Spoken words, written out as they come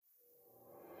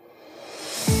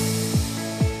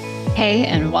Hey,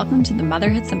 and welcome to the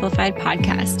Motherhood Simplified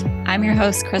podcast. I'm your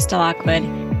host, Krista Lockwood.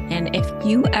 And if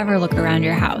you ever look around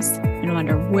your house and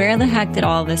wonder where the heck did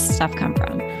all this stuff come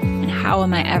from and how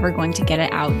am I ever going to get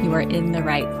it out, you are in the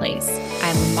right place.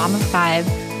 I'm a mom of 5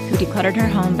 who decluttered her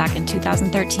home back in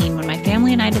 2013 when my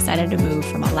family and I decided to move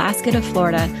from Alaska to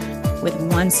Florida with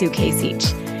 1 suitcase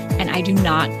each. And I do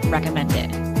not recommend it.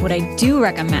 What I do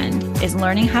recommend is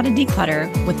learning how to declutter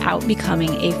without becoming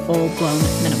a full-blown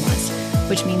minimalist,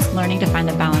 which means learning to find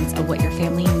the balance of what your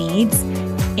family needs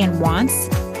and wants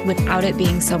without it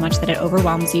being so much that it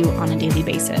overwhelms you on a daily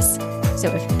basis.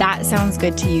 So if that sounds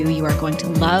good to you, you are going to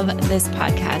love this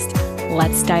podcast.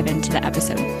 Let's dive into the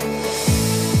episode.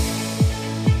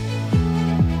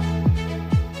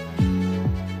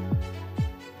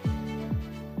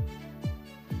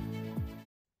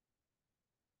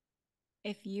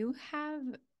 If you have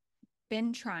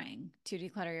been trying to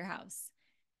declutter your house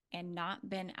and not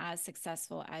been as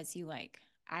successful as you like,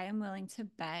 I am willing to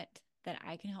bet that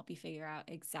I can help you figure out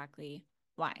exactly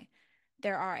why.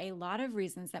 There are a lot of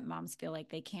reasons that moms feel like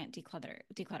they can't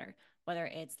declutter, whether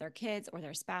it's their kids or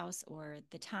their spouse or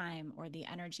the time or the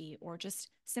energy or just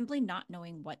simply not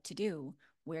knowing what to do,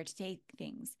 where to take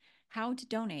things, how to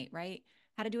donate, right?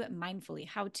 How to do it mindfully,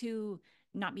 how to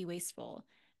not be wasteful.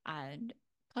 And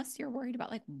plus you're worried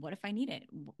about like, what if I need it?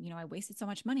 I wasted so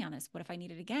much money on this. What if I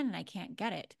need it again and I can't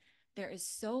get it? There is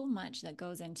so much that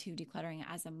goes into decluttering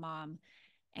as a mom.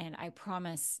 And I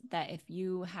promise that if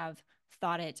you have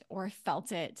thought it or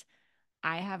felt it,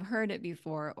 I have heard it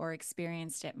before or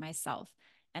experienced it myself.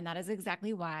 And that is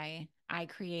exactly why I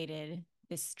created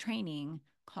this training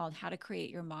called How to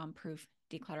Create Your Mom-Proof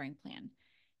Decluttering Plan.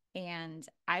 And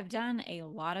I've done a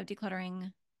lot of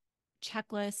decluttering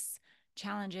checklists,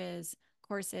 challenges,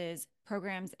 courses,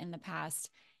 programs in the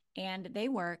past, and they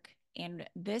work. And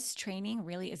this training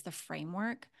really is the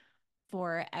framework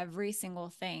for every single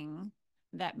thing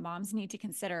that moms need to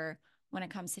consider when it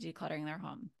comes to decluttering their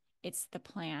home. It's the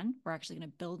plan. We're actually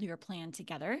going to build your plan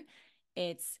together.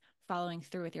 It's following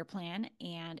through with your plan,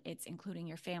 and it's including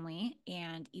your family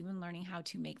and even learning how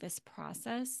to make this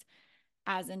process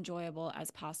as enjoyable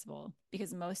as possible,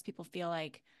 because most people feel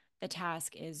like the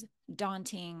task is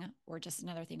daunting or just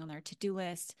another thing on their to-do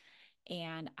list.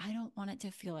 And I don't want it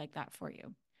to feel like that for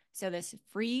you. So this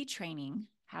free training,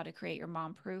 How to Create Your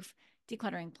Mom-Proof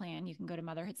Decluttering Plan, you can go to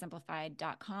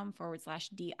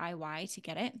motherhoodsimplified.com/DIY to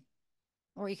get it.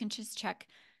 Or you can just check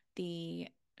the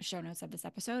show notes of this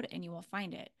episode and you will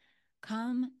find it.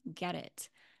 Come get it.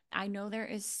 I know there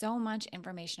is so much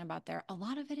information about there. A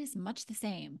lot of it is much the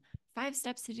same. 5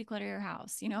 steps to declutter your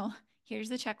house. Here's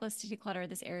the checklist to declutter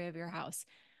this area of your house.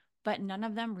 But none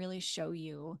of them really show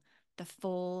you the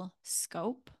full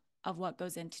scope of what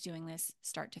goes into doing this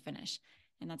start to finish.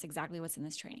 And that's exactly what's in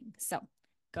this training. So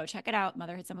go check it out,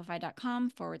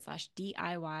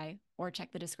 motherhoodsimplified.com/DIY, or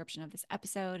check the description of this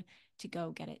episode to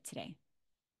go get it today.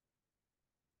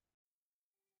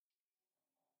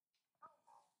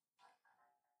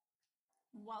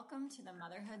 Welcome to the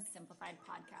Motherhood Simplified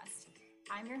podcast.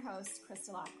 I'm your host,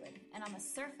 Krista Lockwood, and on the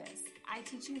surface, I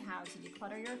teach you how to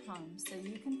declutter your home so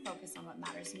you can focus on what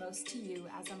matters most to you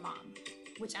as a mom,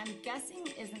 which I'm guessing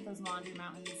isn't those laundry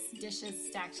mountains, dishes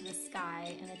stacked to the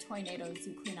sky, and the tornadoes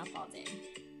you clean up all day.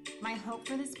 My hope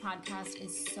for this podcast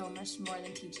is so much more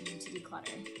than teaching you to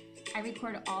declutter. I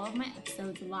record all of my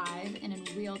episodes live and in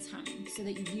real time so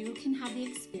that you can have the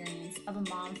experience of a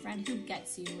mom friend who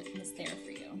gets you and is there for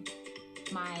you.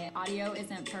 My audio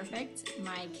isn't perfect.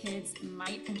 My kids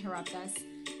might interrupt us,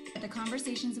 but the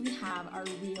conversations we have are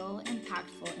real,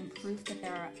 impactful, and proof that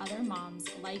there are other moms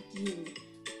like you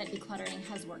that decluttering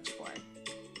has worked for.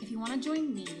 If you want to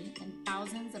join me and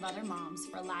thousands of other moms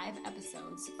for live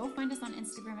episodes, go find us on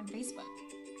Instagram and Facebook.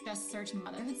 Just search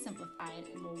Motherhood Simplified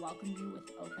and we'll welcome you with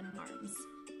open arms.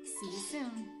 See you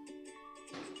soon.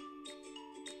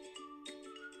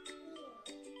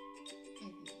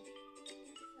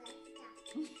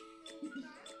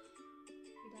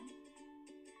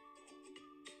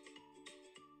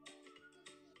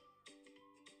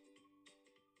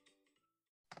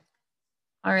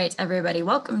 All right, everybody,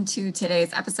 welcome to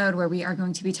today's episode where we are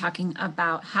going to be talking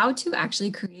about how to actually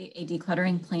create a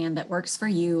decluttering plan that works for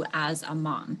you as a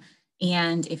mom.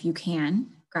 And if you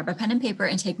can, grab a pen and paper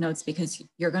and take notes, because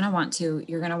you're going to want to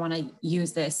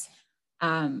use this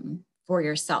for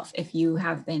yourself. If you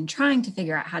have been trying to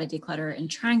figure out how to declutter and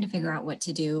trying to figure out what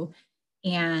to do,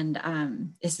 and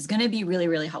this is going to be really,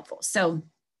 really helpful. So I'll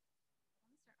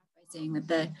start off by saying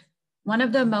that one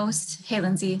of the most, hey,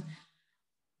 Lindsay,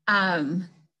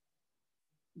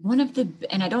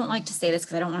 and I don't like to say this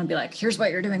because I don't want to be like, here's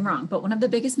what you're doing wrong. But one of the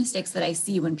biggest mistakes that I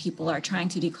see when people are trying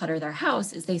to declutter their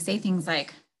house is they say things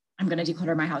like, I'm going to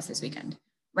declutter my house this weekend,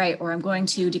 right? Or I'm going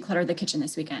to declutter the kitchen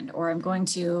this weekend, or I'm going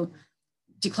to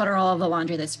declutter all of the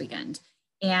laundry this weekend.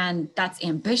 And that's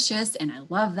ambitious. And I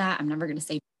love that. I'm never going to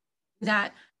say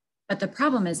that. But the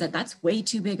problem is that that's way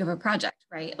too big of a project,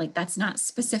 right? Like that's not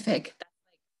specific.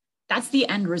 That's the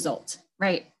end result,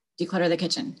 right? Declutter the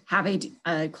kitchen, have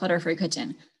a clutter-free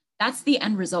kitchen. That's the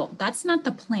end result. That's not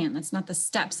the plan. That's not the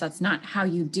steps. That's not how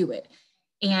you do it.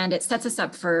 And it sets us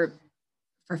up for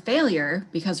failure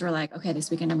because we're like, okay, this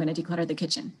weekend I'm going to declutter the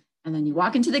kitchen. And then you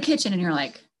walk into the kitchen and you're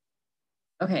like,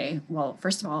 okay, well,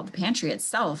 first of all, the pantry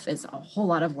itself is a whole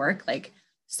lot of work. Like,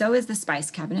 so is the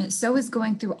spice cabinet. So is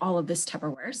going through all of this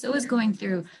Tupperware. So is going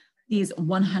through these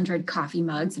 100 coffee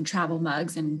mugs and travel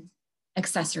mugs and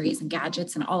accessories and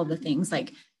gadgets and all of the things.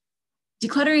 Like,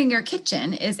 decluttering your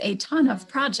kitchen is a ton of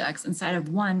projects inside of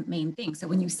one main thing. So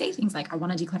when you say things like, I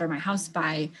want to declutter my house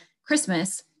by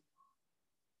Christmas,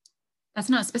 that's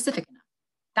not specific enough.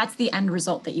 That's the end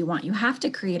result that you want. You have to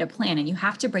create a plan and you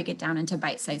have to break it down into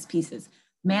bite-sized pieces,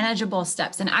 manageable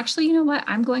steps. And actually, you know what?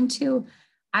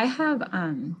 I have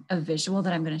a visual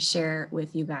that I'm going to share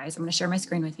with you guys. I'm going to share my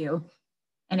screen with you.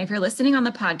 And if you're listening on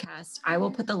the podcast, I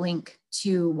will put the link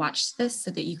to watch this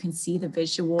so that you can see the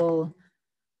visual.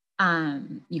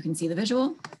 You can see the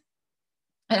visual.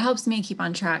 It helps me keep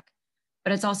on track,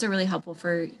 but it's also really helpful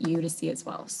for you to see as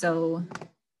well. So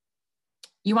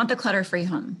you want the clutter-free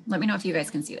home. Let me know if you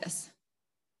guys can see this.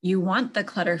 You want the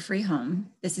clutter-free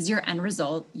home. This is your end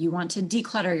result. You want to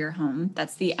declutter your home.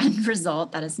 That's the end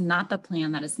result. That is not the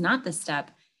plan. That is not the step.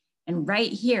 And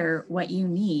right here, what you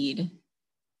need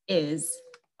is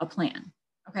a plan.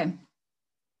 Okay.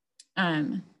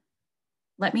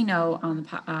 Let me know on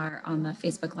the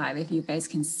Facebook Live if you guys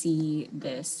can see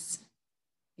this.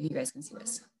 If you guys can see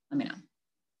this, let me know.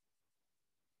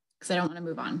 Because I don't want to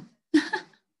move on.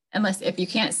 Unless if you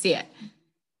can't see it.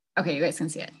 Okay, you guys can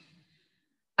see it.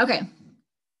 Okay,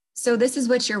 so this is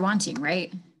what you're wanting,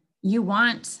 right? You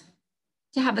want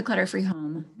to have the clutter-free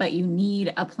home, but you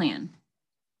need a plan.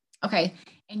 Okay,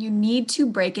 and you need to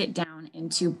break it down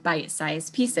into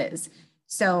bite-sized pieces.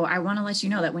 So I want to let you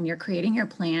know that when you're creating your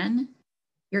plan,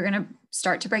 you're going to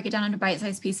start to break it down into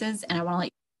bite-sized pieces, and I want to let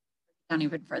you down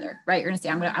even further, right? You're going to say,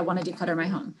 I want to declutter my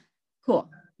home. Cool.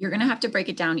 You're going to have to break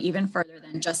it down even further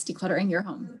than just decluttering your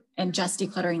home and just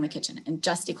decluttering the kitchen and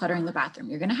just decluttering the bathroom.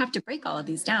 You're going to have to break all of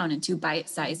these down into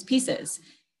bite-sized pieces.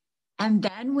 And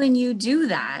then when you do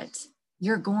that,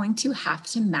 you're going to have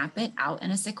to map it out in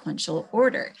a sequential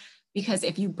order. Because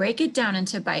if you break it down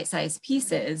into bite-sized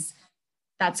pieces,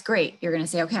 that's great. You're going to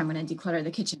say, okay, I'm going to declutter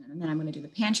the kitchen, and then I'm going to do the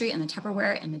pantry and the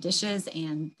Tupperware and the dishes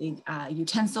and the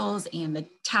utensils and the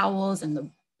towels and the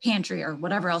pantry or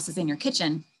whatever else is in your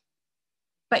kitchen.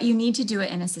 But you need to do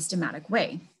it in a systematic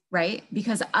way, right?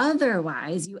 Because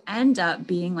otherwise you end up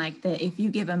being like if you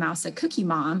give a mouse a cookie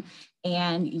mom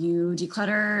and you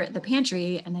declutter the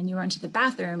pantry and then you run to the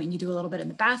bathroom and you do a little bit in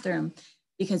the bathroom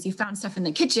because you found stuff in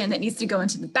the kitchen that needs to go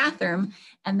into the bathroom.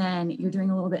 And then you're doing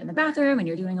a little bit in the bathroom and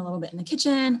you're doing a little bit in the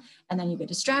kitchen, and then you get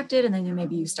distracted. And then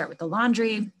maybe you start with the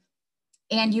laundry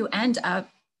and you end up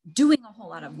doing a whole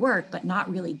lot of work, but not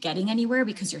really getting anywhere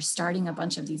because you're starting a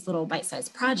bunch of these little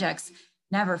bite-sized projects,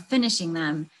 never finishing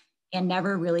them, and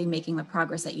never really making the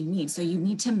progress that you need. So you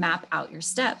need to map out your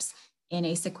steps in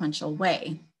a sequential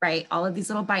way, right? All of these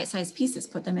little bite-sized pieces,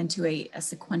 put them into a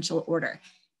sequential order.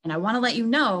 And I want to let you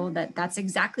know that that's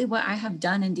exactly what I have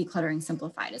done in Decluttering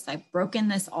Simplified, is I've broken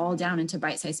this all down into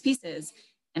bite-sized pieces,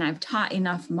 and I've taught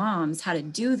enough moms how to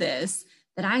do this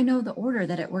that I know the order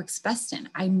that it works best in.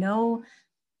 I know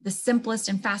the simplest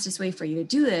and fastest way for you to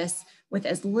do this with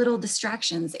as little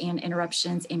distractions and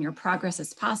interruptions in your progress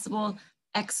as possible,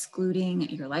 excluding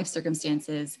your life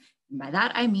circumstances. And by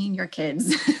that, I mean your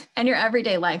kids and your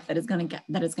everyday life that is going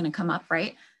to come up,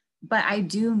 right? But I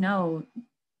do know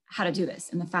how to do this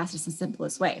in the fastest and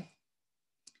simplest way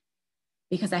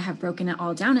because I have broken it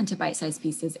all down into bite-sized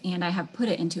pieces, and I have put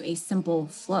it into a simple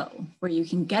flow where you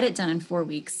can get it done in 4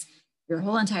 weeks, your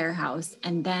whole entire house,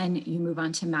 and then you move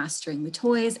on to mastering the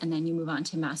toys, and then you move on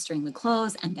to mastering the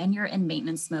clothes, and then you're in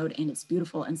maintenance mode, and it's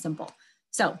beautiful and simple.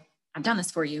 So I've done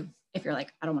this for you. If you're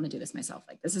like, I don't want to do this myself,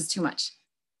 like this is too much,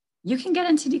 you can get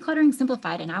into Decluttering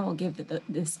Simplified, and I will give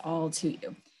this all to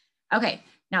you. Okay,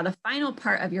 now the final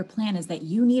part of your plan is that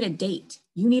you need a date.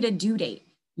 You need a due date.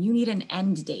 You need an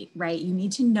end date, right? You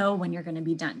need to know when you're going to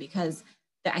be done, because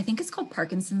I think it's called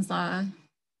Parkinson's law.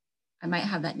 I might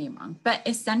have that name wrong, but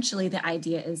essentially the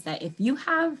idea is that if you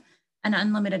have an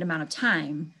unlimited amount of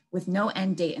time with no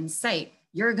end date in sight,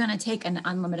 you're going to take an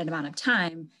unlimited amount of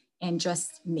time and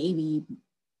just maybe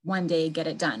one day get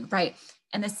it done, right?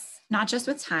 And this not just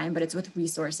with time, but it's with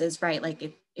resources, right?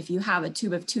 Like if you have a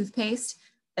tube of toothpaste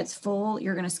that's full,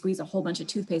 you're going to squeeze a whole bunch of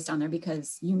toothpaste on there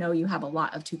because you know you have a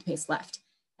lot of toothpaste left.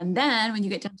 And then when you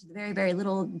get down to the very, very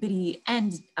little bitty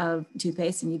end of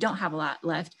toothpaste and you don't have a lot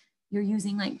left, you're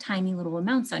using like tiny little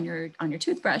amounts on your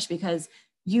toothbrush because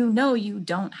you know you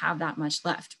don't have that much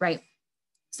left, right?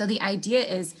 So the idea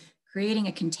is creating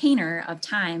a container of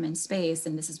time and space.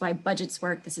 And this is why budgets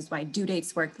work. This is why due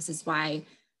dates work. This is why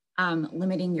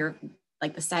limiting your,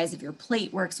 like the size of your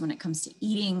plate works when it comes to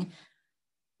eating.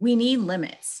 We need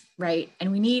limits, right?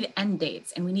 And we need end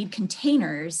dates and we need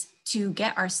containers to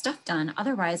get our stuff done.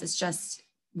 Otherwise, it's just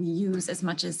we use as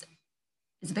much as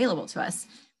is available to us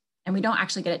and we don't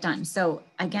actually get it done. So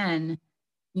again,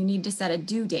 you need to set a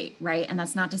due date, right? And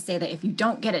that's not to say that if you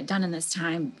don't get it done in this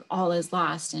time, all is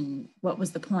lost and what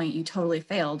was the point? You totally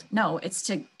failed. No, it's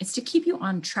to keep you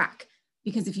on track,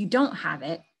 because if you don't have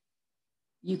it,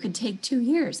 you could take 2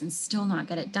 years and still not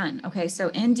get it done. Okay, so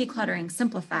in Decluttering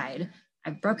Simplified,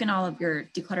 I've broken all of your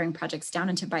decluttering projects down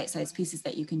into bite-sized pieces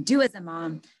that you can do as a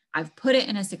mom. I've put it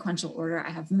in a sequential order. I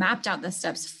have mapped out the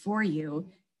steps for you.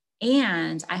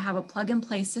 And I have a plug and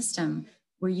play system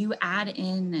where you add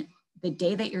in the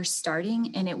day that you're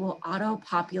starting and it will auto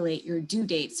populate your due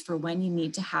dates for when you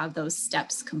need to have those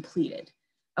steps completed.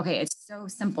 Okay, it's so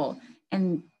simple.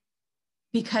 And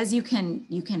because you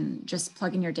can just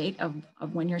plug in your date of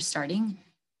when you're starting,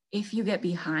 if you get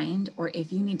behind or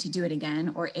if you need to do it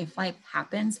again, or if life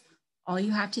happens, all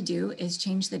you have to do is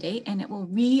change the date and it will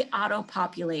re-auto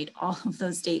populate all of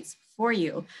those dates for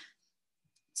you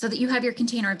so that you have your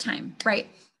container of time, right?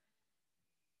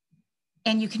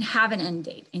 And you can have an end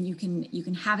date and you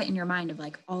can have it in your mind of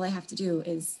like, all I have to do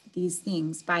is these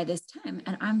things by this time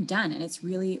and I'm done. And it's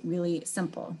really, really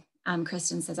simple.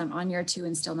 Kristen says, I'm on year 2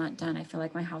 and still not done. I feel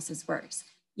like my house is worse.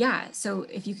 Yeah. So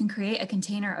if you can create a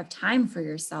container of time for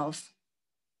yourself,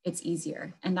 it's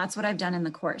easier. And that's what I've done in the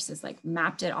course, is like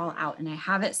mapped it all out. And I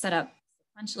have it set up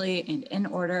sequentially and in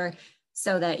order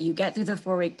so that you get through the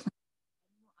 4-week plan,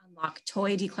 unlock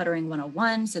Toy Decluttering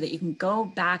 101 so that you can go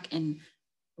back and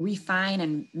refine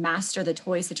and master the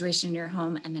toy situation in your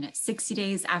home. And then at 60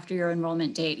 days after your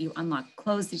enrollment date, you unlock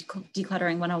Clothes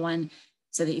Decluttering 101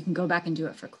 so that you can go back and do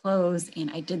it for clothes.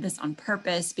 And I did this on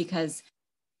purpose because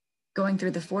going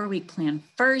through the 4-week plan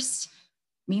first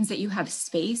means that you have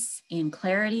space and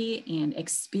clarity and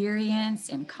experience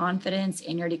and confidence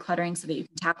in your decluttering so that you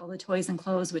can tackle the toys and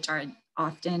clothes, which are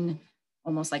often,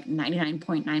 almost like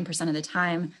 99.9% of the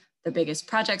time, the biggest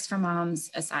projects for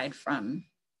moms aside from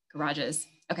garages.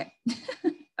 Okay.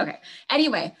 Okay.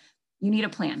 Anyway, you need a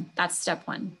plan. That's step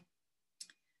 1.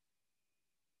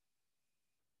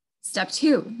 Step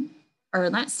 2, or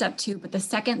not step 2, but the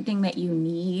second thing that you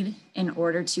need in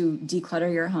order to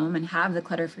declutter your home and have the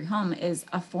clutter-free home is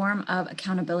a form of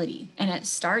accountability. And it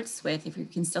starts with, if you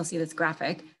can still see this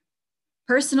graphic,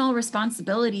 personal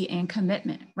responsibility and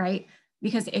commitment, right?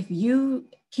 Because if you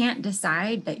can't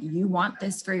decide that you want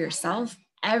this for yourself,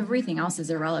 everything else is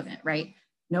irrelevant, right?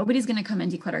 Nobody's going to come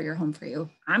and declutter your home for you.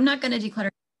 I'm not going to declutter.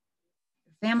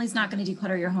 Your family's not going to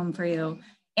declutter your home for you.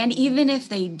 And even if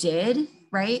they did,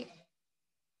 right?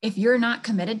 If you're not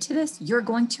committed to this, you're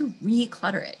going to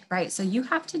reclutter it, right? So you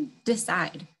have to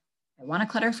decide, I want a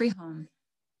clutter-free home.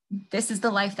 This is the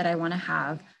life that I want to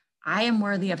have. I am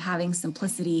worthy of having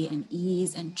simplicity and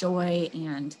ease and joy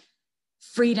and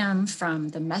freedom from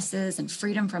the messes and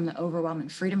freedom from the overwhelm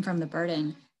and freedom from the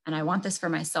burden. And I want this for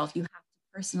myself. You have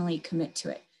to personally commit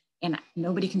to it. And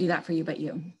nobody can do that for you but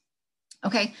you.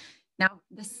 Okay, now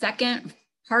the second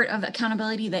part of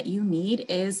accountability that you need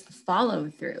is follow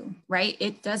through, right?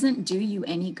 It doesn't do you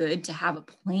any good to have a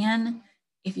plan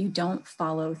if you don't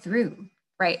follow through,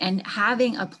 right? And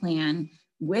having a plan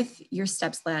with your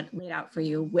steps laid out for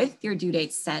you, with your due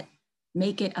dates set,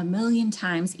 make it 1,000,000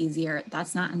 times easier.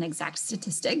 That's not an exact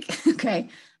statistic, okay?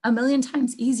 1,000,000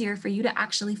 times easier for you to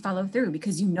actually follow through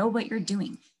because you know what you're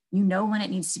doing. You know when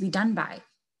it needs to be done by.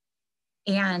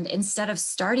 And instead of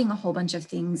starting a whole bunch of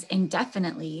things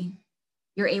indefinitely,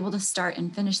 you're able to start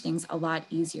and finish things a lot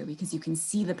easier because you can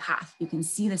see the path, you can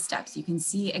see the steps, you can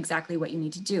see exactly what you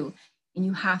need to do, and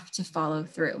you have to follow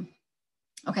through.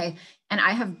 Okay, and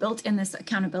I have built in this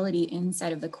accountability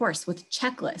inside of the course with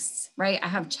checklists, right? I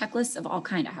have checklists of all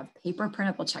kinds. I have paper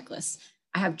printable checklists.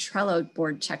 I have Trello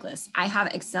board checklists. I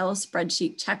have Excel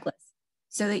spreadsheet checklists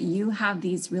so that you have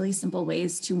these really simple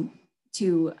ways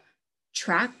to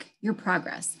track your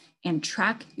progress and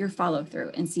track your follow through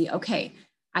and see, okay,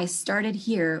 I started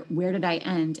here, where did I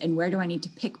end? And where do I need to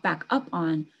pick back up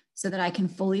on so that I can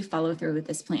fully follow through with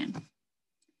this plan?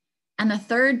 And the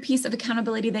third piece of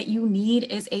accountability that you need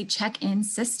is a check-in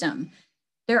system.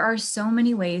 There are so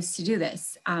many ways to do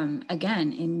this.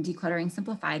 Again, in Decluttering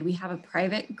Simplified, we have a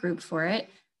private group for it.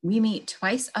 We meet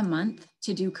twice a month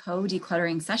to do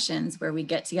co-decluttering sessions where we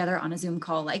get together on a Zoom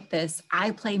call like this.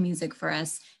 I play music for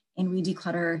us and we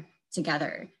declutter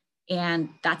together. And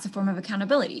that's a form of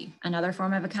accountability. Another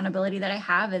form of accountability that I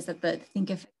have is that the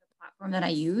Thinkific platform that I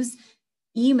use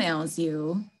emails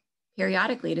you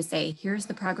periodically to say, here's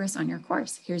the progress on your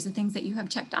course. Here's the things that you have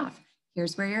checked off.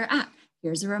 Here's where you're at.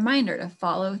 Here's a reminder to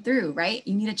follow through, right?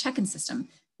 You need a check-in system.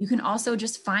 You can also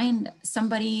just find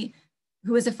somebody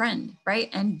who is a friend, right?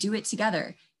 And do it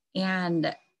together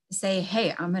and say,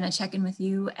 hey, I'm going to check in with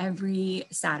you every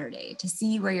Saturday to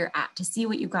see where you're at, to see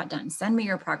what you've got done. Send me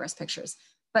your progress pictures.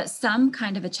 But some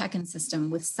kind of a check-in system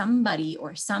with somebody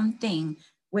or something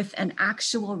with an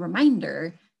actual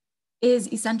reminder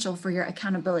is essential for your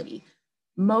accountability.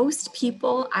 Most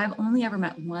people, I've only ever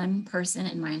met one person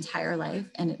in my entire life,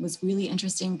 and it was really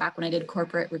interesting back when I did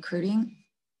corporate recruiting.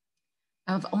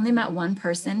 I've only met one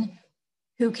person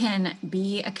who can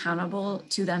be accountable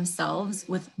to themselves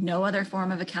with no other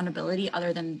form of accountability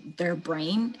other than their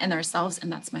brain and themselves,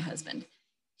 and that's my husband.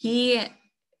 He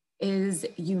is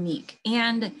unique.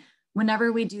 And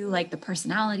whenever we do like the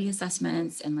personality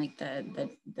assessments and like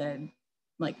the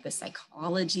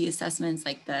psychology assessments,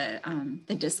 like the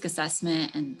DISC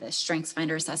assessment and the Strengths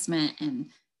Finder assessment and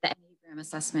the Enneagram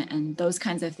assessment and those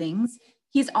kinds of things,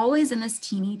 he's always in this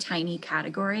teeny tiny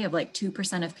category of like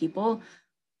 2% of people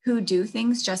who do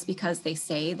things just because they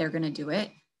say they're going to do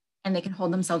it and they can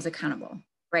hold themselves accountable,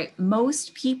 right?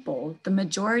 Most people, the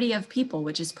majority of people,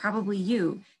 which is probably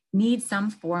you, need some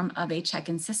form of a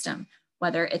check-in system,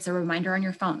 whether it's a reminder on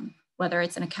your phone, whether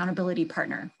it's an accountability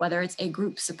partner, whether it's a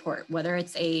group support, whether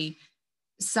it's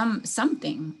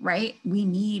something, right? We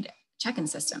need check-in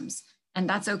systems, and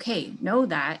that's okay. Know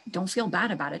that. Don't feel bad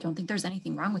about it. Don't think there's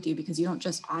anything wrong with you because you don't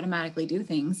just automatically do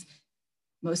things.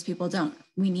 Most people don't.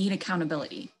 We need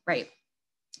accountability, right?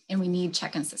 And we need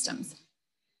check-in systems.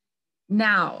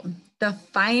 Now, the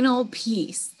final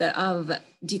piece of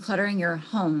decluttering your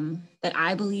home that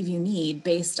I believe you need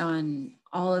based on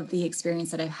all of the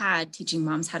experience that I've had teaching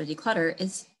moms how to declutter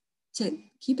is to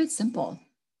keep it simple.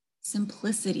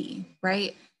 Simplicity,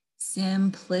 right?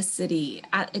 Simplicity.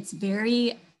 At its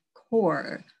very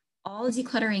core, all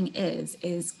decluttering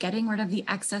is getting rid of the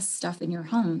excess stuff in your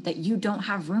home that you don't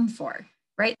have room for,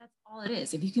 right? That's all it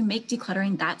is. If you can make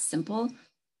decluttering that simple,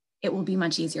 it will be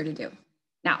much easier to do.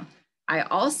 Now, I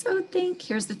also think,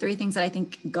 here's the 3 things that I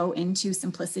think go into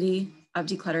simplicity of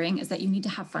decluttering is that you need to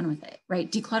have fun with it, right?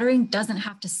 Decluttering doesn't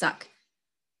have to suck.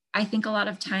 I think a lot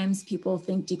of times people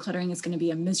think decluttering is going to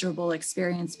be a miserable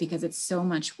experience because it's so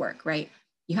much work, right?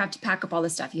 You have to pack up all the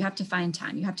stuff. You have to find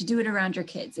time. You have to do it around your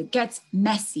kids. It gets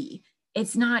messy.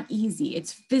 It's not easy.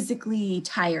 It's physically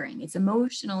tiring. It's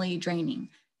emotionally draining.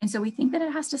 And so we think that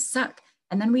it has to suck.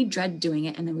 And then we dread doing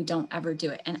it and then we don't ever do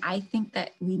it. And I think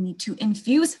that we need to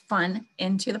infuse fun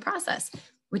into the process,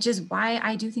 which is why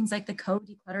I do things like the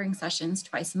co-decluttering sessions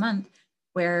twice a month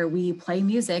where we play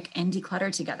music and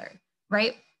declutter together,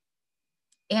 right?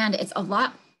 And it's a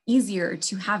lot easier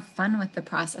to have fun with the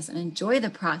process and enjoy the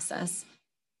process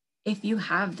if you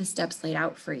have the steps laid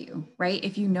out for you, right?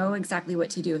 If you know exactly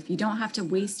what to do, if you don't have to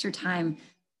waste your time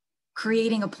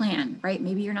creating a plan, right?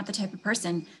 Maybe you're not the type of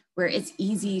person where it's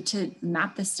easy to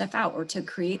map this stuff out or to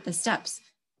create the steps.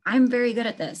 I'm very good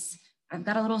at this. I've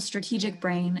got a little strategic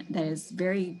brain that is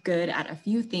very good at a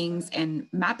few things, and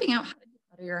mapping out how to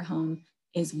declutter your home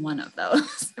is one of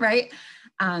those, right?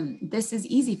 This is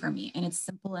easy for me and it's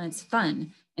simple and it's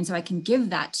fun. And so I can give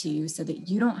that to you so that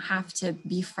you don't have to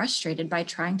be frustrated by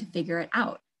trying to figure it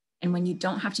out. And when you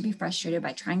don't have to be frustrated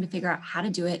by trying to figure out how to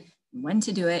do it, when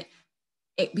to do it,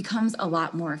 it becomes a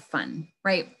lot more fun,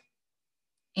 right?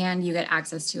 And you get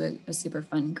access to a super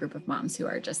fun group of moms who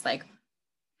are just like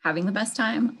having the best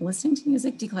time, listening to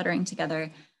music, decluttering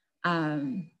together.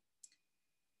 Anyway,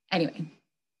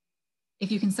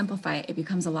 if you can simplify it, it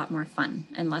becomes a lot more fun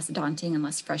and less daunting and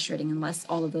less frustrating and less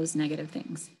all of those negative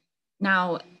things.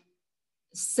 Now,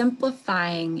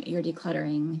 simplifying your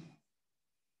decluttering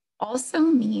also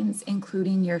means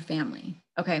including your family,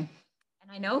 okay?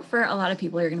 I know for a lot of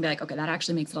people, you're going to be like, okay, that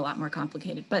actually makes it a lot more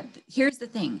complicated. But here's the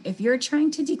thing. If you're trying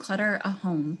to declutter a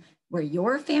home where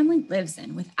your family lives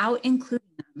in without including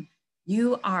them,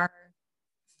 you are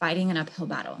fighting an uphill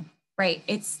battle, right?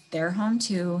 It's their home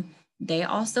too. They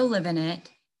also live in it.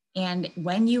 And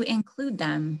when you include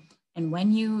them and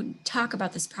when you talk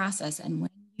about this process and when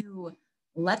you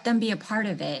let them be a part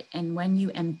of it and when you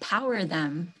empower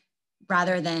them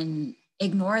rather than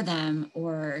ignore them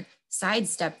or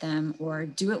sidestep them or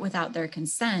do it without their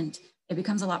consent, it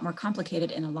becomes a lot more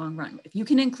complicated in the long run. If you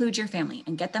can include your family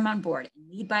and get them on board and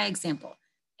lead by example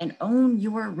and own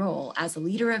your role as a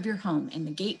leader of your home and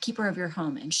the gatekeeper of your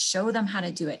home and show them how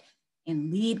to do it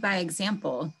and lead by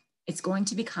example, it's going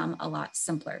to become a lot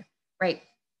simpler, right?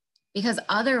 Because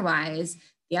otherwise,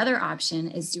 the other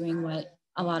option is doing what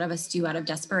a lot of us do out of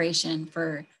desperation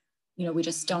for, we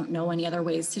just don't know any other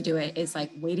ways to do it, is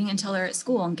like waiting until they're at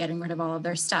school and getting rid of all of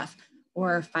their stuff,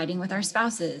 or fighting with our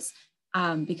spouses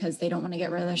because they don't want to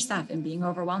get rid of their stuff and being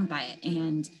overwhelmed by it.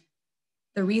 And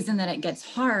the reason that it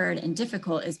gets hard and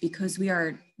difficult is because we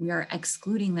are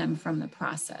excluding them from the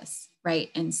process, right?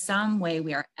 In some way,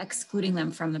 we are excluding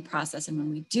them from the process. And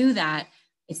when we do that,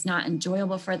 it's not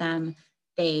enjoyable for them.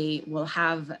 They will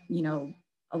have,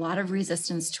 a lot of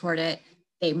resistance toward it.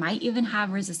 They might even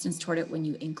have resistance toward it when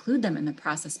you include them in the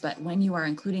process. But when you are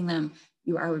including them,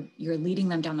 you're leading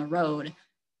them down the road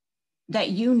that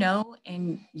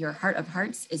in your heart of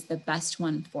hearts is the best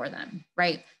one for them,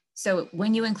 right? So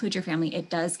when you include your family, it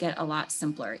does get a lot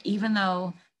simpler, even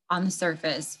though on the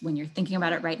surface, when you're thinking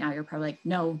about it right now, you're probably like,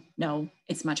 no,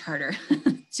 it's much harder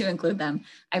to include them.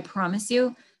 I promise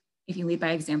you, if you lead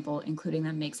by example, including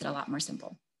them makes it a lot more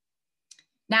simple.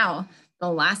 Now, the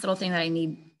last little thing that I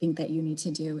think that you need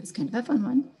to do is kind of a fun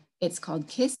one. It's called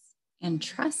KISS and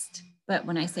trust. But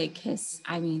when I say KISS,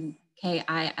 I mean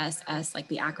KISS, like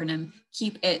the acronym,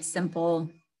 keep it simple.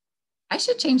 I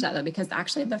should change that though, because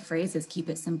actually the phrase is keep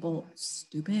it simple,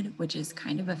 stupid, which is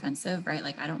kind of offensive, right?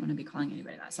 Like I don't want to be calling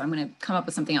anybody that. So I'm going to come up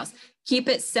with something else. Keep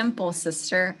it simple,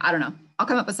 sister. I don't know. I'll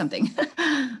come up with something.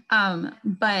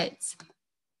 But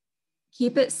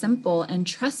keep it simple and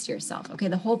trust yourself. Okay.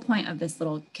 The whole point of this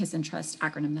little KISS and trust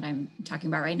acronym that I'm talking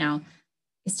about right now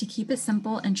is to keep it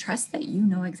simple and trust that you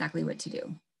know exactly what to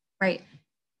do, right?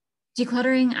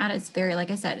 Decluttering at its very, like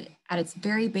I said, at its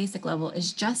very basic level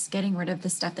is just getting rid of the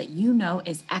stuff that you know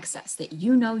is excess, that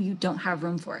you know you don't have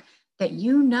room for, that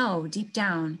you know deep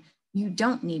down you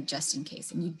don't need just in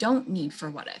case, and you don't need for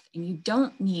what if, and you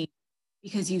don't need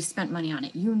because you spent money on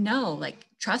it. Like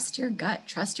trust your gut,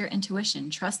 trust your intuition,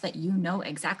 trust that you know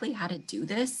exactly how to do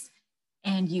this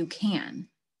and you can,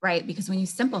 right? Because when you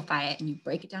simplify it and you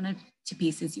break it down into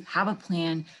pieces, you have a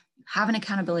plan, you have an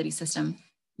accountability system,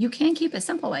 you can keep it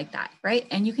simple like that, right?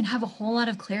 And you can have a whole lot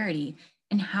of clarity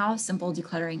in how simple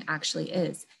decluttering actually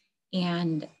is,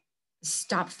 and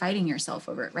stop fighting yourself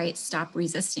over it, right? Stop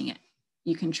resisting it.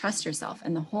 You can trust yourself.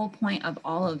 And the whole point of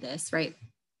all of this, right,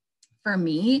 for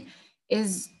me,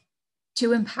 is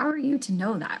to empower you to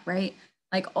know that, right?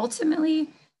 Like ultimately,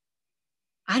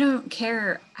 I don't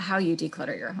care how you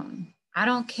declutter your home. I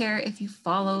don't care if you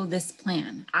follow this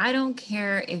plan. I don't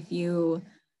care if you,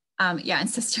 and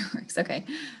sister works. Okay.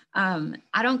 I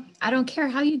don't care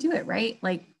how you do it, right?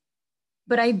 Like,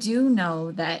 but I do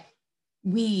know that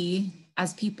we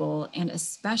as people, and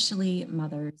especially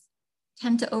mothers,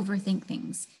 tend to overthink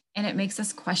things, and it makes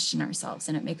us question ourselves,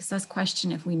 and it makes us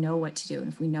question if we know what to do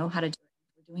and if we know how to do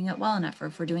it, if we're doing it well enough, or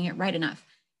if we're doing it right enough.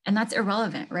 And that's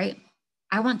irrelevant, right?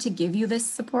 I want to give you this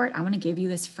support. I want to give you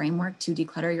this framework to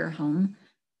declutter your home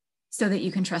so that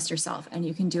you can trust yourself and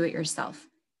you can do it yourself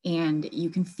and you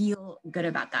can feel good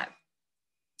about that.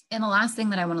 And the last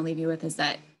thing that I want to leave you with is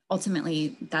that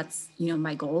ultimately that's,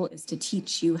 my goal is to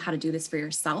teach you how to do this for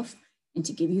yourself and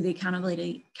to give you the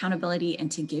accountability and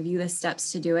to give you the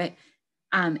steps to do it.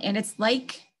 And it's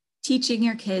like teaching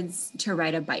your kids to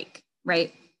ride a bike,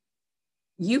 right?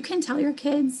 You can tell your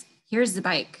kids, here's the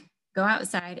bike, go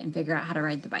outside and figure out how to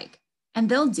ride the bike, and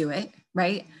they'll do it,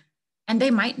 right? And they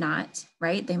might not,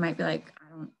 right? They might be like,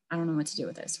 I don't know what to do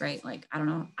with this, right? Like, I don't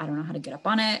know how to get up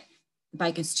on it. The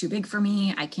bike is too big for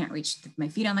me. I can't reach my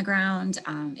feet on the ground.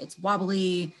 It's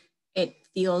wobbly. It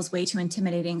feels way too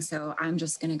intimidating. So I'm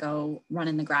just going to go run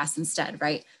in the grass instead,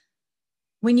 right?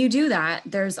 When you do that,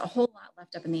 there's a whole lot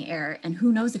left up in the air. And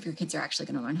who knows if your kids are actually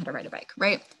going to learn how to ride a bike,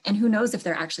 right? And who knows if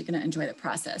they're actually going to enjoy the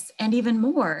process. And even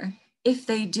more, if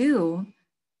they do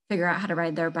figure out how to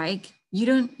ride their bike, you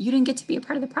didn't get to be a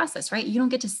part of the process, right? You don't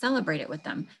get to celebrate it with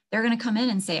them. They're going to come in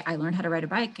and say, I learned how to ride a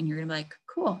bike. And you're going to be like,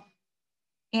 cool.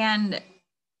 And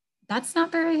that's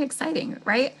not very exciting,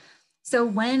 right? So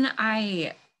when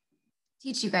I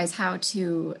teach you guys how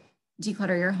to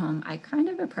declutter your home, I kind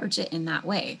of approach it in that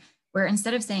way, where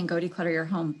instead of saying, go declutter your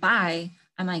home, bye,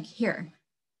 I'm like, here,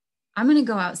 I'm going to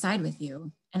go outside with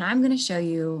you and I'm going to show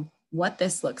you what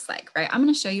this looks like, right? I'm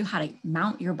going to show you how to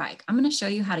mount your bike. I'm going to show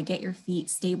you how to get your feet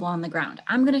stable on the ground.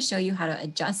 I'm going to show you how to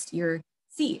adjust your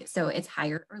seat so it's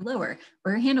higher or lower,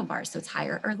 or your handlebars so it's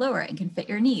higher or lower and can fit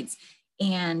your needs.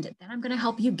 And then I'm going to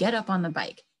help you get up on the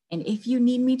bike. And if you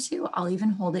need me to, I'll even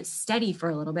hold it steady for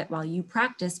a little bit while you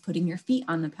practice putting your feet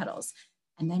on the pedals.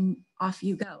 And then off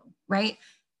you go, right?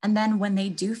 And then when they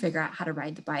do figure out how to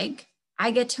ride the bike,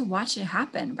 I get to watch it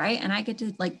happen, right? And I get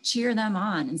to like cheer them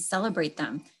on and celebrate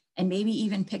them and maybe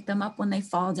even pick them up when they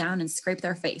fall down and scrape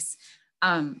their face.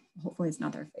 Hopefully it's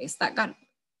not their face. That got,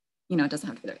 you know, it doesn't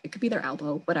have to be it could be their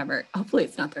elbow, whatever. Hopefully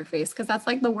it's not their face, because that's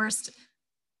like the worst.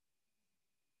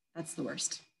 That's the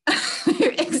worst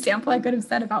example I could have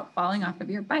said about falling off of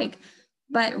your bike.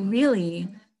 But really,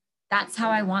 that's how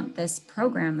I want this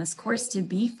program, this course to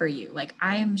be for you. Like,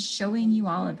 I am showing you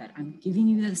all of it. I'm giving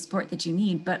you the support that you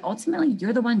need, but ultimately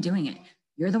you're the one doing it.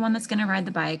 You're the one that's going to ride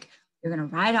the bike. You're going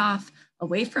to ride off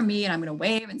away from me, and I'm going to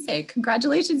wave and say,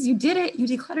 congratulations, you did it. You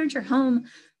decluttered your home.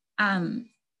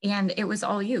 And it was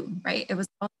all you, right? It was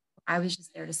all, I was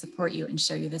just there to support you and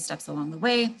show you the steps along the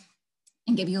way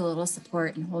and give you a little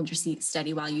support and hold your seat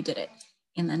steady while you did it.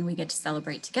 And then we get to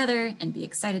celebrate together and be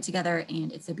excited together.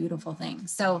 And it's a beautiful thing.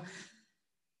 So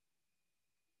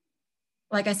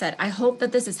like I said, I hope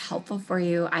that this is helpful for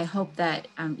you. I hope that,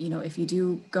 you know, if you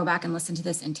do go back and listen to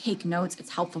this and take notes,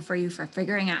 it's helpful for you for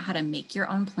figuring out how to make your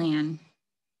own plan.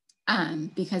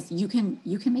 Because you can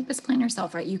make this plan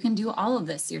yourself, right? You can do all of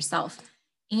this yourself.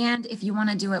 And if you want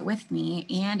to do it with me,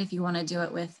 and if you want to do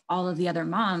it with all of the other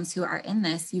moms who are in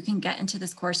this, you can get into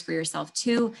this course for yourself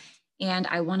too. And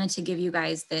I wanted to give you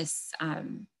guys this, how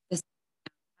to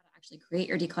actually create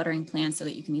your decluttering plan so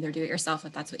that you can either do it yourself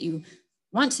if that's what you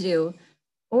want to do,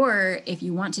 or if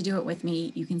you want to do it with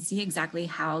me, you can see exactly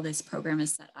how this program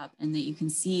is set up and that you can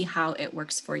see how it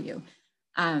works for you.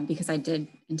 Because I did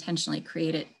intentionally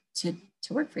create it to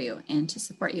work for you and to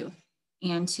support you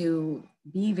and to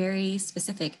be very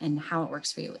specific in how it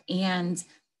works for you. And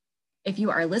if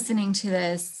you are listening to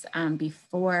this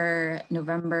before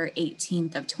November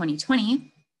 18th of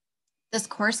 2020, this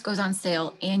course goes on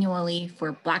sale annually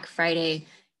for Black Friday,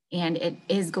 and it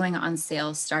is going on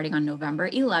sale starting on November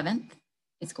 11th.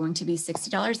 It's going to be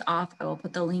 $60 off. I will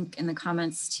put the link in the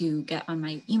comments to get on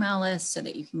my email list so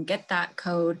that you can get that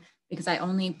code, because I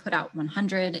only put out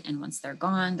 100, and once they're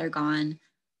gone, they're gone.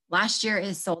 Last year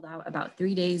is sold out about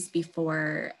 3 days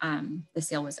before the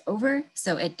sale was over.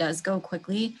 So it does go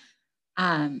quickly.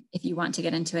 If you want to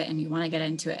get into it and you want to get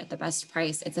into it at the best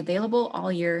price, it's available all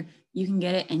year. You can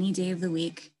get it any day of the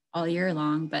week, all year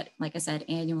long. But like I said,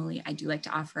 annually, I do like to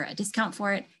offer a discount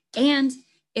for it. And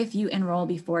if you enroll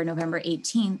before November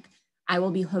 18th, I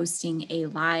will be hosting a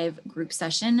live group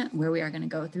session where we are going to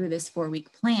go through this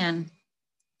 4-week plan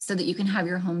so that you can have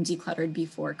your home decluttered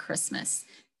before Christmas.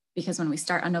 Because when we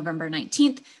start on November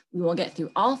 19th, we will get through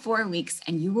all 4 weeks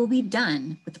and you will be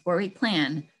done with the 4-week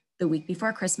plan the week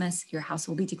before Christmas. Your house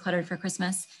will be decluttered for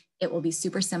Christmas. It will be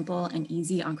super simple and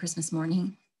easy on Christmas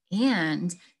morning.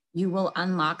 And you will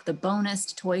unlock the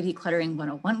bonus Toy Decluttering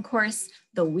 101 course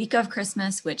the week of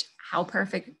Christmas, which how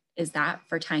perfect is that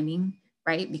for timing,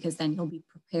 right? Because then you'll be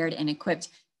prepared and equipped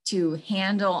to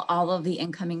handle all of the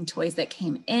incoming toys that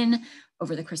came in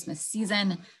over the Christmas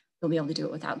season. You'll be able to do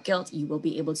it without guilt. You will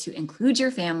be able to include your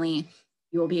family.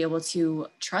 You will be able to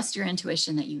trust your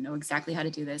intuition that you know exactly how to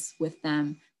do this with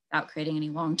them without creating any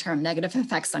long-term negative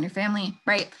effects on your family,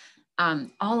 right?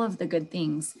 All of the good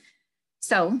things.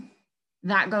 So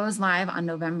that goes live on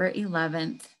November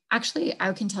 11th. Actually,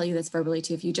 I can tell you this verbally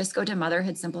too. If you just go to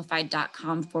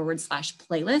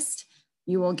motherhoodsimplified.com/playlist,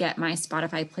 you will get my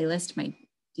Spotify playlist, my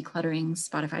decluttering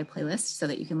Spotify playlist, so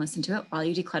that you can listen to it while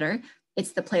you declutter.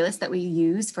 It's the playlist that we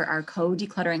use for our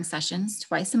co-decluttering sessions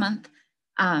twice a month.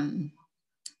 And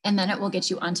then it will get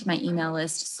you onto my email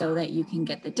list so that you can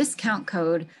get the discount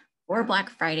code for Black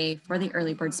Friday for the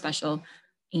early bird special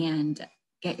and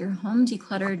get your home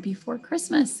decluttered before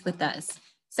Christmas with us.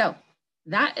 So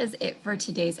that is it for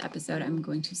today's episode. I'm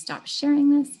going to stop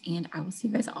sharing this and I will see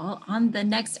you guys all on the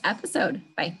next episode.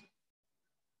 Bye.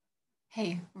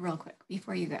 Hey, real quick,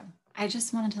 before you go, I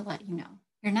just wanted to let you know,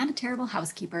 you're not a terrible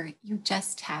housekeeper. You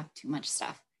just have too much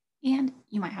stuff and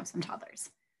you might have some toddlers.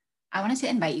 I wanted to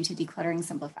invite you to Decluttering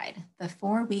Simplified, the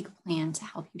 4-week plan to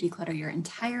help you declutter your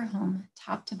entire home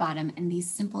top to bottom in the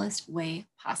simplest way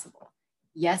possible.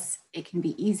 Yes, it can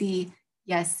be easy.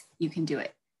 Yes, you can do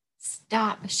it.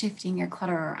 Stop shifting your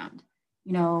clutter around.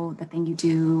 You know, the thing you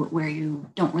do where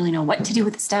you don't really know what to do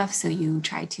with the stuff. So you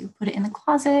try to put it in the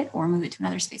closet or move it to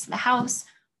another space of the house,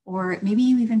 or maybe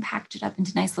you even packed it up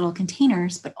into nice little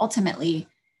containers, but ultimately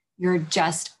you're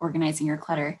just organizing your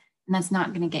clutter and that's not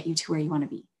going to get you to where you want to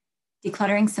be.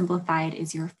 Decluttering Simplified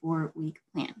is your 4-week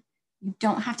plan. You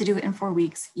don't have to do it in 4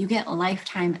 weeks. You get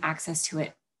lifetime access to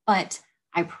it, but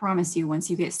I promise you, once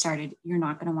you get started, you're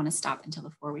not going to want to stop until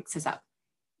the 4 weeks is up.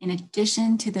 In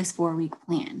addition to this 4-week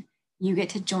plan, you get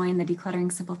to join the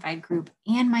Decluttering Simplified group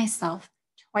and myself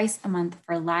twice a month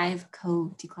for live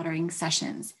co-decluttering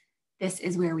sessions. This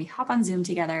is where we hop on Zoom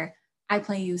together. I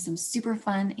play you some super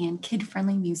fun and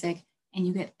kid-friendly music, and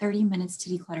you get 30 minutes to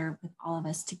declutter with all of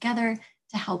us together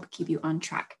to help keep you on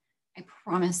track. I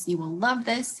promise you will love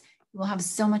this. You will have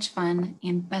so much fun,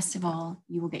 and best of all,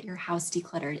 you will get your house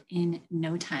decluttered in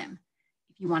no time.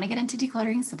 If you want to get into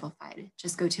Decluttering Simplified,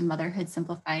 just go to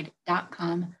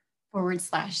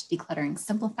motherhoodsimplified.com/decluttering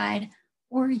simplified,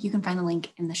 or you can find the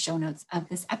link in the show notes of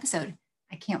this episode.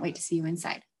 I can't wait to see you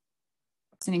inside.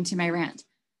 Listening to my rant.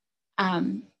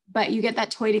 But you get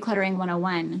that Toy Decluttering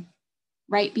 101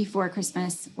 right before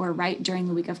Christmas or right during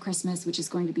the week of Christmas, which is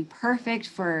going to be perfect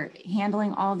for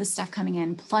handling all the stuff coming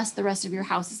in. Plus the rest of your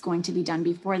house is going to be done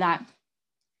before that.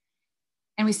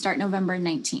 And we start November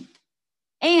 19th.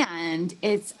 And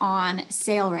it's on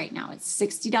sale right now. It's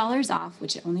 $60 off,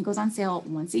 which it only goes on sale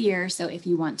once a year. So if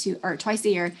you want to, or twice a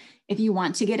year, if you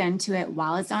want to get into it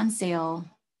while it's on sale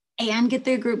and get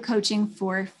the group coaching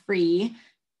for free,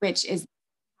 which is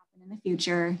happen in the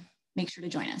future, make sure to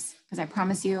join us, because I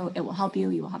promise you it will help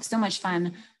you. You will have so much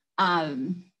fun.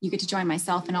 You get to join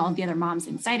myself and all of the other moms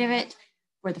inside of it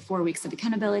for the 4 weeks of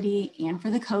accountability and for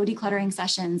the co-decluttering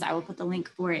sessions. I will put the link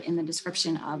for it in the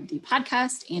description of the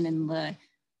podcast and in the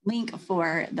link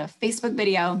for the Facebook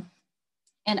video.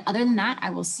 And other than that, I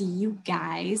will see you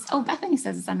guys. Oh, Bethany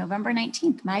says it's on November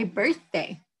 19th, my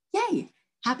birthday. Yay.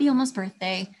 Happy almost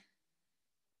birthday.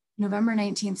 November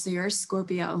 19th. So you're a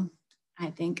Scorpio, I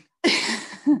think.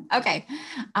 Okay.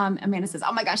 Amanda says,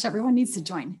 oh my gosh, everyone needs to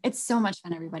join. It's so much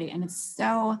fun, everybody. And it's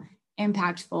so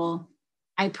impactful.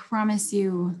 I promise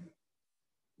you,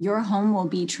 your home will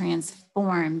be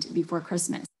transformed before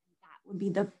Christmas. That would be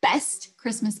the best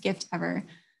Christmas gift ever.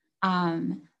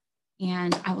 And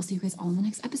I will see you guys all in the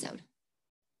next episode.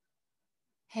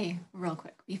 Hey, real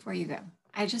quick, before you go,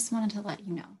 I just wanted to let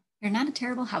you know, you're not a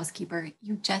terrible housekeeper.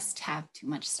 You just have too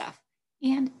much stuff,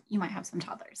 and you might have some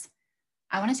toddlers.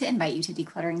 I wanted to invite you to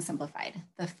Decluttering Simplified,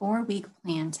 the 4-week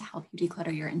plan to help you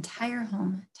declutter your entire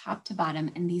home top to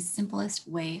bottom in the simplest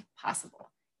way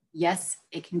possible. Yes,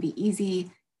 it can be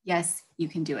easy. Yes, you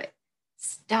can do it.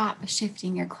 Stop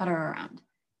shifting your clutter around.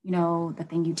 You know, the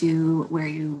thing you do where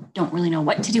you don't really know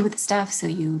what to do with the stuff. So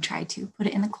you try to put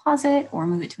it in the closet or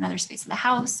move it to another space of the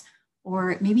house,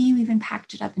 or maybe you even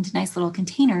packed it up into nice little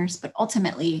containers, but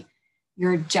ultimately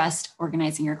you're just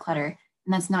organizing your clutter,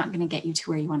 and that's not going to get you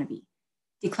to where you want to be.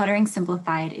 Decluttering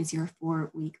Simplified is your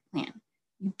 4-week plan.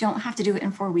 You don't have to do it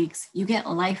in 4 weeks. You get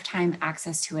lifetime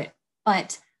access to it,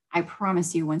 but I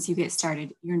promise you, once you get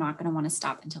started, you're not going to want to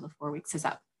stop until the 4 weeks is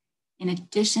up. In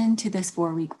addition to this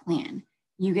 4-week plan,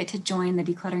 you get to join the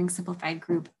Decluttering Simplified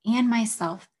group and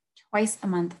myself twice a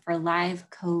month for live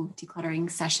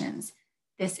co-decluttering sessions.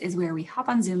 This is where we hop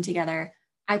on Zoom together.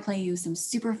 I play you some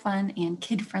super fun and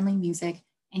kid-friendly music,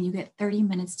 and you get 30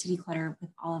 minutes to declutter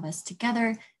with all of us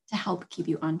together to help keep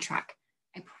you on track.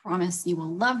 I promise you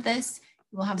will love this.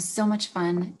 You will have so much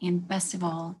fun, and best of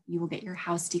all, you will get your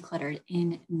house decluttered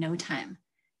in no time.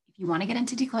 If you want to get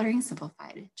into Decluttering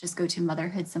Simplified, just go to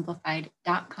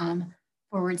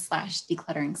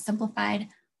motherhoodsimplified.com/decluttering simplified,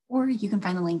 or you can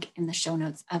find the link in the show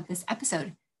notes of this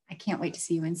episode. I can't wait to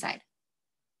see you inside.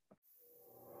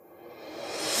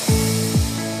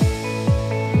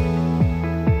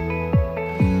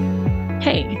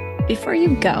 Hey, before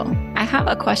you go, I have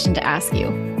a question to ask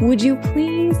you. Would you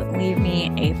please leave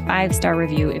me a 5-star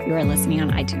review if you are listening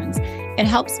on iTunes? It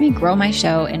helps me grow my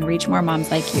show and reach more moms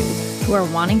like you who are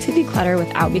wanting to declutter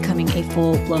without becoming a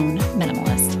full-blown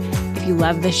minimalist. If you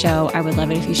love the show, I would love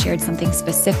it if you shared something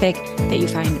specific that you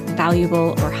find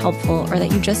valuable or helpful, or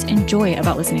that you just enjoy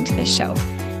about listening to this show.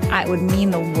 It would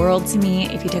mean the world to me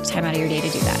if you took time out of your day to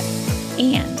do that.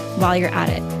 And while you're at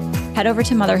it, head over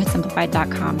to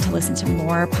motherhoodsimplified.com to listen to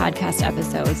more podcast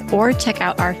episodes, or check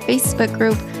out our Facebook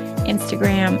group,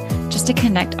 Instagram, just to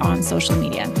connect on social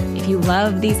media. If you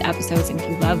love these episodes and if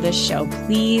you love this show,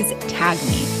 please tag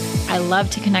me. I love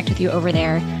to connect with you over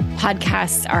there.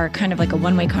 Podcasts are kind of like a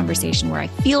one-way conversation where I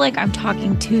feel like I'm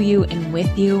talking to you and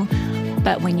with you.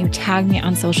 But when you tag me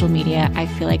on social media, I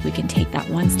feel like we can take that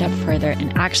one step further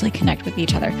and actually connect with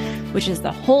each other, which is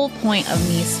the whole point of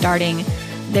me starting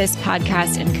this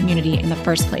podcast and community in the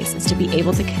first place, is to be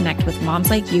able to connect with moms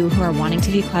like you who are wanting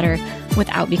to declutter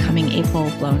without becoming a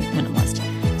full-blown minimalist.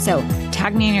 So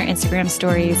tag me in your Instagram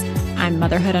stories. I'm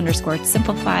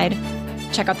motherhood_simplified.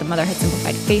 Check out the Motherhood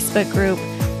Simplified Facebook group,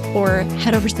 or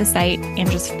head over to the site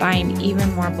and just find even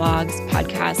more blogs,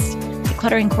 podcasts,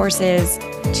 decluttering courses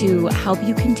to help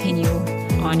you continue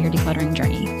on your decluttering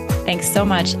journey. Thanks so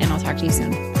much, and I'll talk to you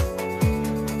soon.